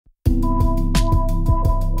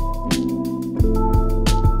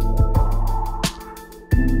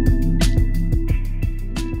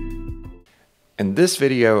In this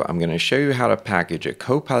video, I'm going to show you how to package a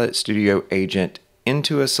Copilot Studio agent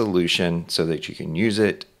into a solution so that you can use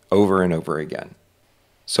it over and over again.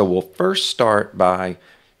 So we'll first start by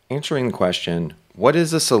answering the question, what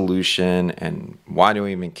is a solution and why do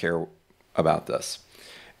we even care about this?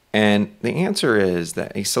 And the answer is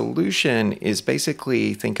that a solution is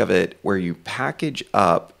basically, think of it where you package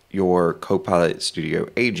up your Copilot Studio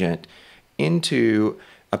agent into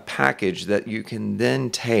a package that you can then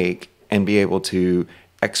take and be able to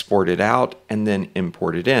export it out and then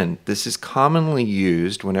import it in. This is commonly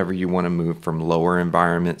used whenever you want to move from lower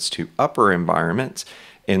environments to upper environments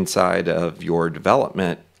inside of your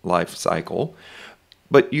development life cycle.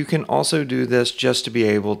 But you can also do this just to be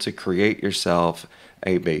able to create yourself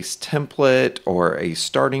a base template or a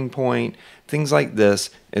starting point. Things like this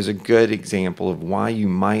is a good example of why you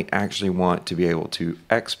might actually want to be able to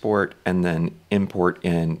export and then import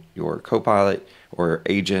in your Copilot or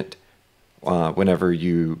agent whenever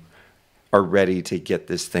you are ready to get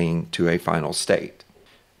this thing to a final state.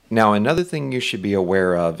 Now, another thing you should be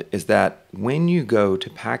aware of is that when you go to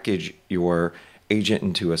package your agent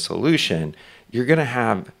into a solution, you're going to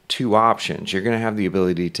have two options. You're going to have the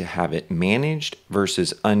ability to have it managed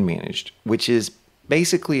versus unmanaged, which is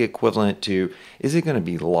basically equivalent to, is it going to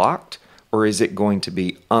be locked or is it going to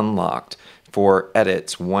be unlocked for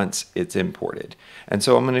edits once it's imported? And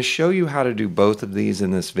so I'm going to show you how to do both of these in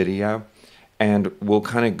this video, and we'll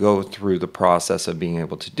kind of go through the process of being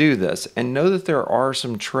able to do this. And know that there are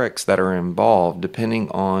some tricks that are involved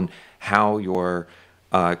depending on how your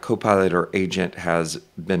Copilot or agent has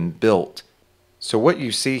been built. So what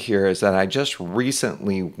you see here is that I just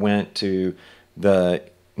recently went to the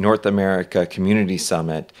North America Community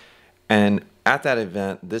Summit, and at that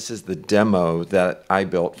event, this is the demo that I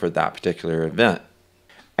built for that particular event.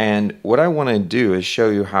 And what I want to do is show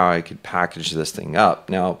you how I could package this thing up.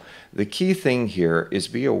 Now, the key thing here is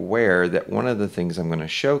be aware that one of the things I'm going to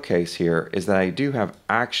showcase here is that I do have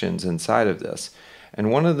actions inside of this. And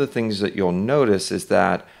one of the things that you'll notice is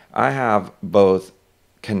that I have both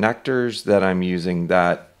connectors that I'm using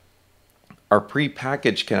that are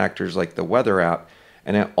pre-packaged connectors like the weather app,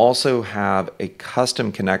 and I also have a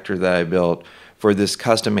custom connector that I built for this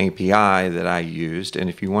custom API that I used. And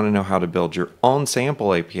if you want to know how to build your own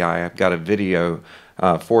sample API, I've got a video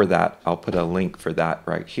for that. I'll put a link for that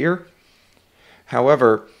right here.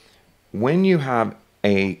 However, when you have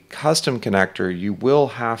a custom connector, you will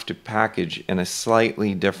have to package in a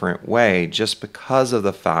slightly different way just because of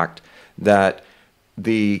the fact that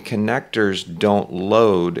the connectors don't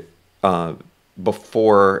load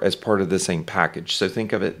before as part of the same package. So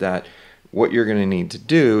think of it that what you're going to need to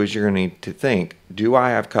do is you're going to need to think, do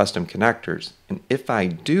I have custom connectors? And if I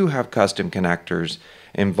do have custom connectors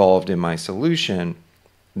involved in my solution,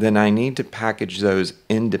 then I need to package those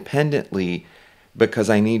independently because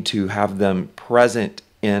I need to have them present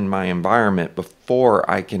in my environment before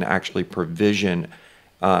I can actually provision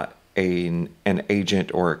an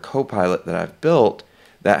agent or a Copilot that I've built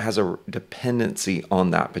that has a dependency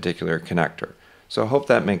on that particular connector. So I hope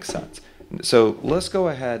that makes sense. So let's go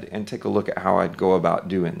ahead and take a look at how I'd go about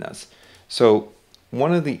doing this. So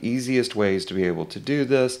one of the easiest ways to be able to do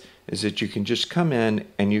this is that you can just come in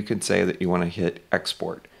and you can say that you want to hit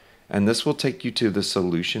export. And this will take you to the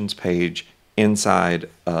solutions page inside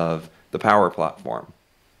of the Power Platform.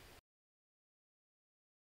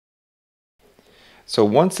 So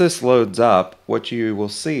once this loads up, what you will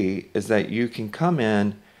see is that you can come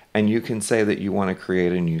in and you can say that you want to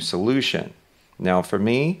create a new solution. Now for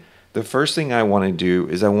me, the first thing I want to do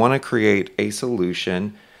is I want to create a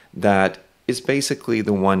solution that is basically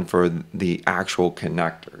the one for the actual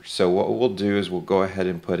connector. So what we'll do is we'll go ahead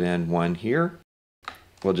and put in one here.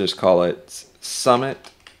 We'll just call it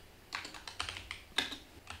Summit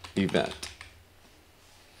Event.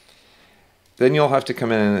 Then you'll have to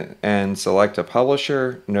come in and select a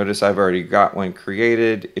publisher. Notice I've already got one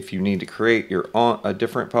created. If you need to create your own, a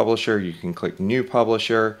different publisher, you can click New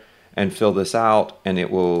Publisher and fill this out, and it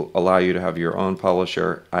will allow you to have your own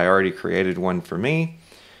publisher. I already created one for me.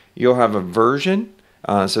 You'll have a version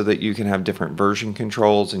so that you can have different version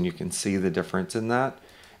controls and you can see the difference in that.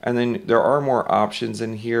 And then there are more options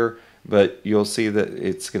in here, but you'll see that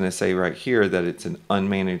it's going to say right here that it's an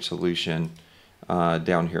unmanaged solution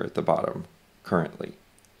down here at the bottom currently.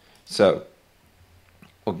 So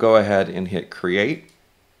we'll go ahead and hit create.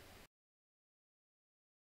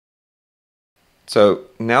 So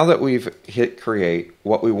now that we've hit create,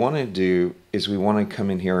 what we want to do is we want to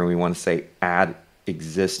come in here and we want to say add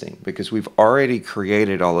existing, because we've already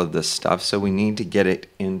created all of this stuff, so we need to get it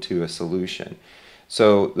into a solution.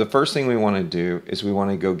 So the first thing we want to do is we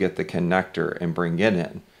want to go get the connector and bring it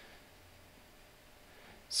in.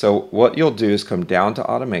 So what you'll do is come down to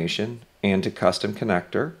automation and to custom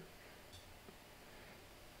connector.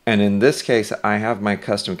 And in this case, I have my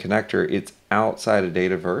custom connector. It's outside of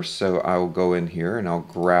Dataverse, so I will go in here and I'll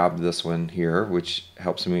grab this one here, which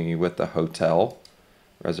helps me with the hotel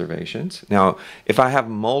reservations. Now, if I have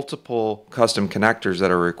multiple custom connectors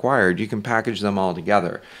that are required, you can package them all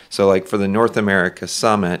together. So like for the North America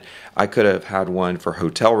Summit, I could have had one for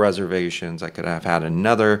hotel reservations. I could have had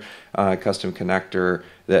another custom connector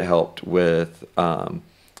that helped with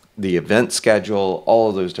the event schedule, all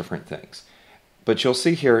of those different things. But you'll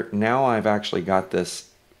see here, now I've actually got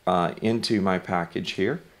this into my package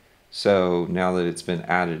here. So now that it's been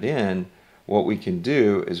added in, what we can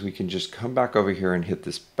do is we can just come back over here and hit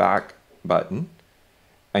this back button,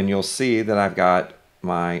 and you'll see that I've got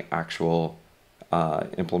my actual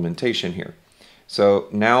implementation here. So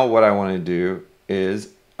now what I want to do is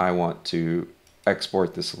I want to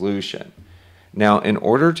export the solution. Now, in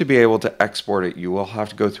order to be able to export it, you will have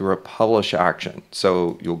to go through a publish action.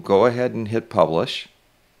 So you'll go ahead and hit publish.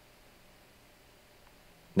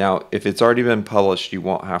 Now, if it's already been published, you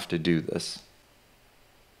won't have to do this.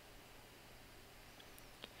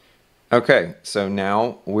 Okay, so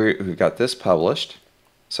now we've got this published,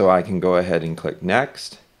 so I can go ahead and click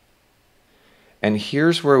next. And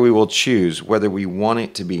here's where we will choose whether we want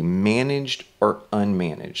it to be managed or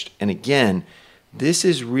unmanaged. And again, this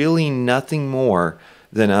is really nothing more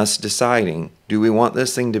than us deciding, do we want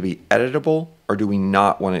this thing to be editable or do we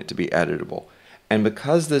not want it to be editable? And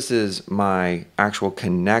because this is my actual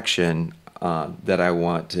connection that I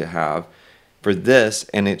want to have, for this,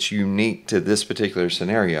 and it's unique to this particular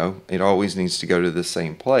scenario, it always needs to go to the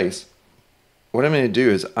same place. What I'm going to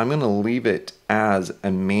do is I'm going to leave it as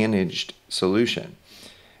a managed solution.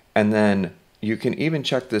 And then you can even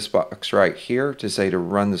check this box right here to say to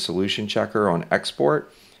run the solution checker on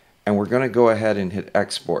export. And we're going to go ahead and hit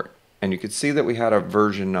export. And you can see that we had a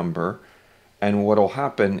version number. And what will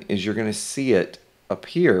happen is you're going to see it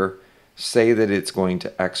appear, say that it's going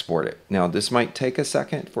to export it. Now, this might take a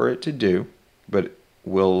second for it to do, but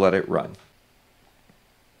we'll let it run.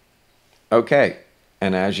 Okay,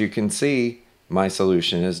 and as you can see, my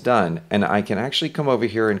solution is done. And I can actually come over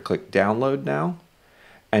here and click download now.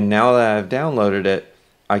 And now that I've downloaded it,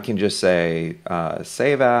 I can just say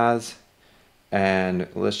save as, and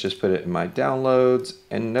let's just put it in my downloads.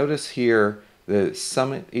 And notice here the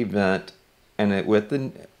summit event and it with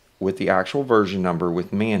the actual version number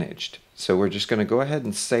with managed. So we're just going to go ahead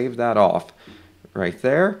and save that off right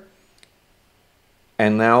there.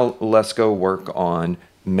 And now let's go work on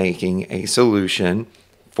making a solution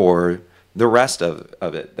for the rest of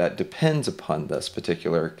it that depends upon this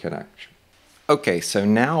particular connection. Okay, so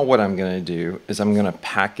now what I'm going to do is I'm going to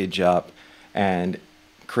package up and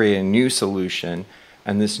create a new solution.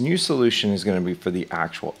 And this new solution is going to be for the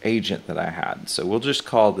actual agent that I had. So we'll just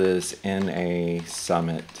call this NA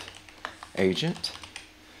Summit Agent.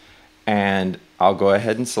 And I'll go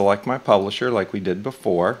ahead and select my publisher like we did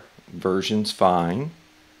before. Version's fine.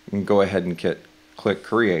 And go ahead and click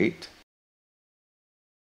create.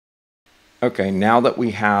 Okay, now that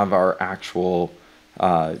we have our actual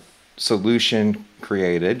solution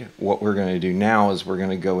created, what we're going to do now is we're going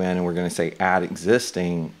to go in and we're going to say add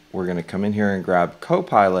existing. We're going to come in here and grab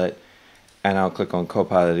Copilot, and I'll click on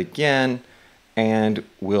Copilot again, and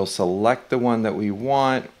we'll select the one that we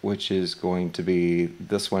want, which is going to be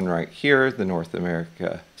this one right here, the North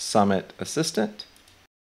America Summit Assistant.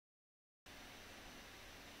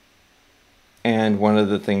 And one of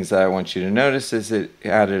the things that I want you to notice is it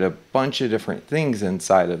added a bunch of different things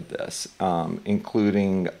inside of this,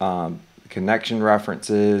 including connection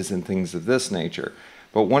references and things of this nature.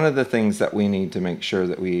 But one of the things that we need to make sure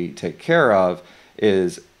that we take care of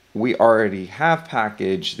is we already have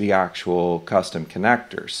packaged the actual custom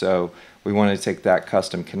connector. So we want to take that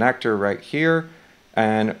custom connector right here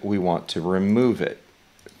and we want to remove it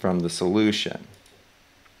from the solution.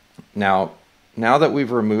 Now that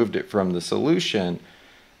we've removed it from the solution,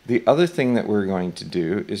 the other thing that we're going to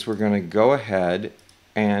do is we're going to go ahead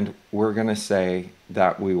and we're going to say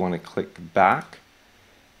that we want to click back,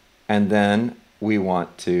 and then we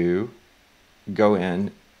want to go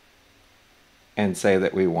in and say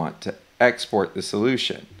that we want to export the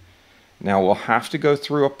solution. Now we'll have to go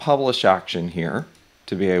through a publish action here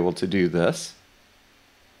to be able to do this.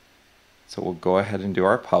 So we'll go ahead and do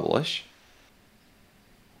our publish.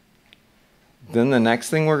 Then the next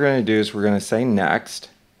thing we're going to do is we're going to say next.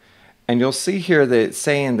 And you'll see here that it's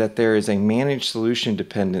saying that there is a managed solution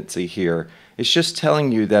dependency here. It's just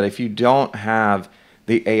telling you that if you don't have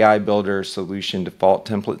the AI Builder solution default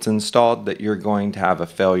templates installed, that you're going to have a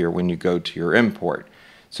failure when you go to your import.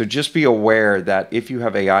 So just be aware that if you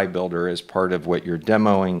have AI Builder as part of what you're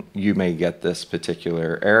demoing, you may get this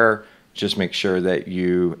particular error. Just make sure that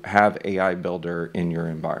you have AI Builder in your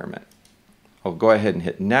environment. I'll go ahead and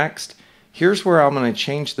hit next. Here's where I'm going to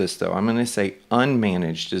change this though. I'm going to say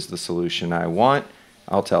unmanaged is the solution I want.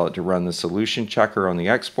 I'll tell it to run the solution checker on the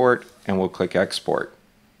export, and we'll click export.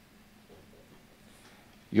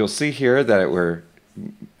 You'll see here that we're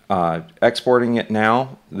exporting it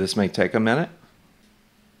now. This may take a minute.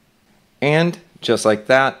 And just like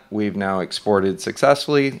that, we've now exported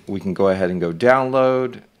successfully. We can go ahead and go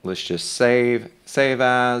download. Let's just save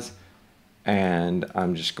as, and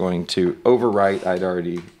I'm just going to overwrite. I'd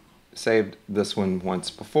already saved this one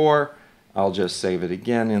once before. I'll just save it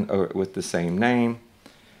again with the same name.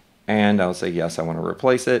 And I'll say, yes, I want to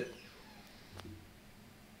replace it.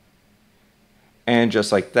 And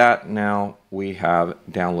just like that, now we have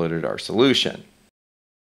downloaded our solution.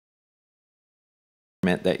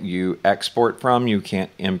 That you export from, you can't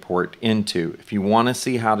import into. If you want to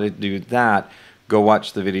see how to do that, go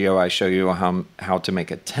watch the video. I show you how to make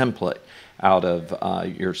a template out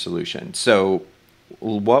of your solution. So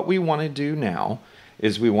what we want to do now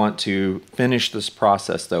is we want to finish this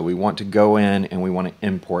process though. We want to go in and we want to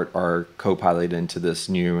import our Copilot into this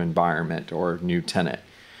new environment or new tenant.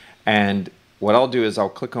 And what I'll do is I'll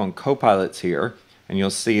click on Copilots here, and you'll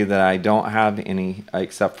see that I don't have any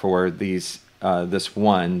except for these this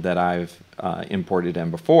one that I've imported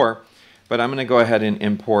in before. But I'm going to go ahead and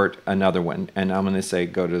import another one, and I'm going to say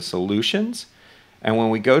go to Solutions. And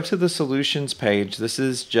when we go to the Solutions page, this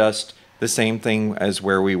is just the same thing as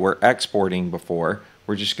where we were exporting before.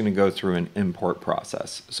 We're just going to go through an import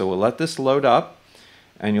process. So we'll let this load up,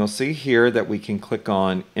 and you'll see here that we can click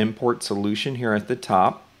on Import Solution here at the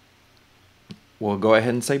top. We'll go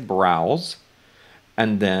ahead and say Browse,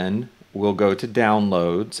 and then we'll go to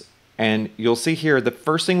Downloads. And you'll see here, the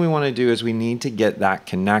first thing we want to do is we need to get that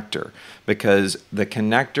connector, because the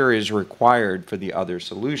connector is required for the other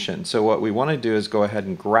solution. So what we want to do is go ahead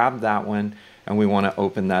and grab that one, and we want to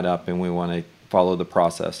open that up, and we want to follow the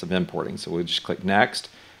process of importing. So we'll just click Next.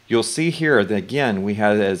 You'll see here that again, we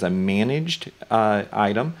have it as a managed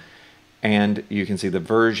item, and you can see the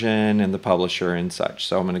version and the publisher and such.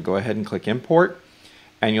 So I'm going to go ahead and click Import.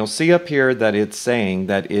 And you'll see up here that it's saying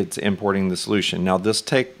that it's importing the solution. Now this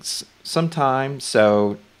takes some time,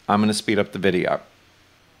 so I'm going to speed up the video.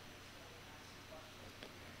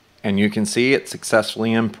 And you can see it's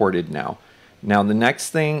successfully imported now. Now the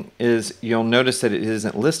next thing is you'll notice that it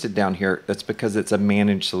isn't listed down here. That's because it's a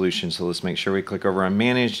managed solution. So let's make sure we click over on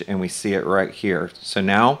managed and we see it right here. So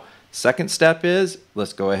now second step is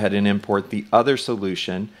let's go ahead and import the other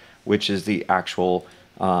solution, which is the actual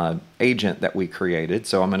agent that we created.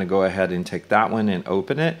 So I'm going to go ahead and take that one and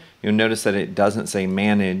open it. You'll notice that it doesn't say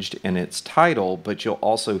managed in its title, but you'll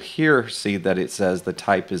also here see that it says the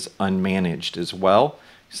type is unmanaged as well.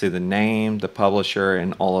 You see the name, the publisher,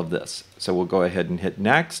 and all of this. So we'll go ahead and hit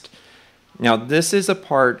next. Now this is a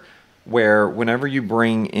part where whenever you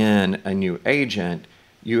bring in a new agent,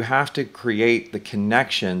 you have to create the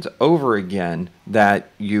connections over again that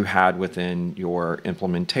you had within your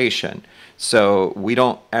implementation. So we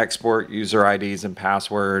don't export user IDs and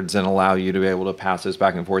passwords and allow you to be able to pass those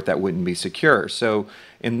back and forth. That wouldn't be secure. So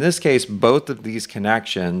in this case, both of these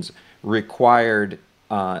connections required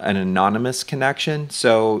an anonymous connection.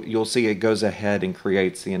 So you'll see it goes ahead and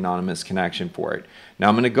creates the anonymous connection for it. Now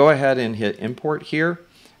I'm going to go ahead and hit import here,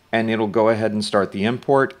 and it'll go ahead and start the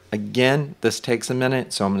import. Again, this takes a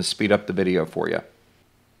minute, so I'm going to speed up the video for you.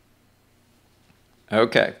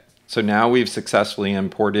 Okay, so now we've successfully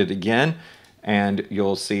imported again, and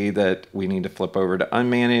you'll see that we need to flip over to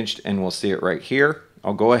unmanaged, and we'll see it right here.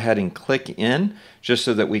 I'll go ahead and click in just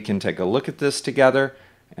so that we can take a look at this together,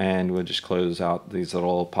 and we'll just close out these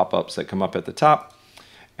little pop-ups that come up at the top.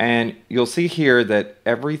 And you'll see here that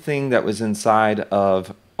everything that was inside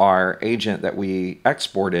of our agent that we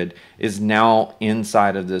exported is now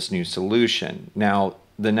inside of this new solution. Now,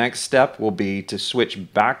 the next step will be to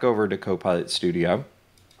switch back over to Copilot Studio.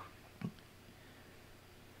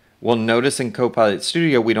 Well, notice in Copilot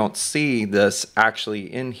Studio, we don't see this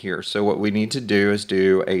actually in here. So what we need to do is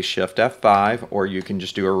do a Shift F5, or you can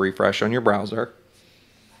just do a refresh on your browser.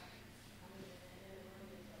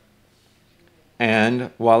 And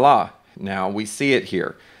voila, now we see it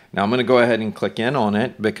here. Now I'm going to go ahead and click in on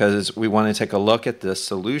it because we want to take a look at this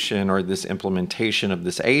solution or this implementation of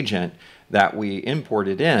this agent that we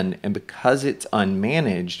imported in. And because it's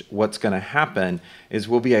unmanaged, what's going to happen is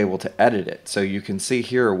we'll be able to edit it. So you can see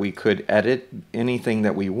here we could edit anything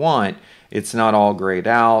that we want. It's not all grayed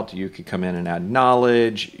out. You could come in and add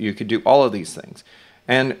knowledge. You could do all of these things.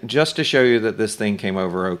 And just to show you that this thing came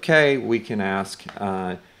over okay, we can ask,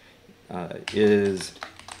 is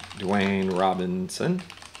Dwayne Robinson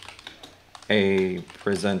a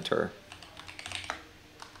presenter?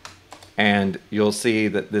 And you'll see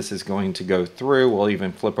that this is going to go through. We'll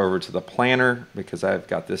even flip over to the planner because I've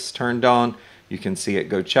got this turned on. You can see it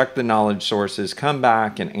go check the knowledge sources, come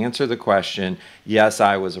back and answer the question. Yes,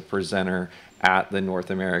 I was a presenter at the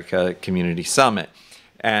North America Community Summit.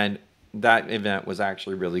 And that event was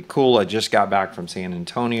actually really cool. I just got back from San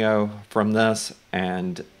Antonio from this,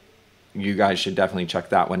 and you guys should definitely check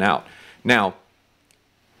that one out. Now,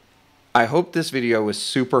 I hope this video was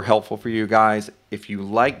super helpful for you guys. If you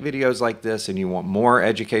like videos like this and you want more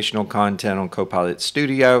educational content on Copilot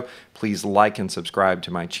Studio, please like and subscribe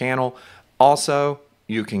to my channel. Also,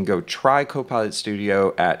 you can go try Copilot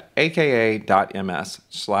Studio at aka.ms/try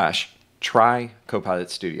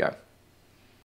Copilot Studio.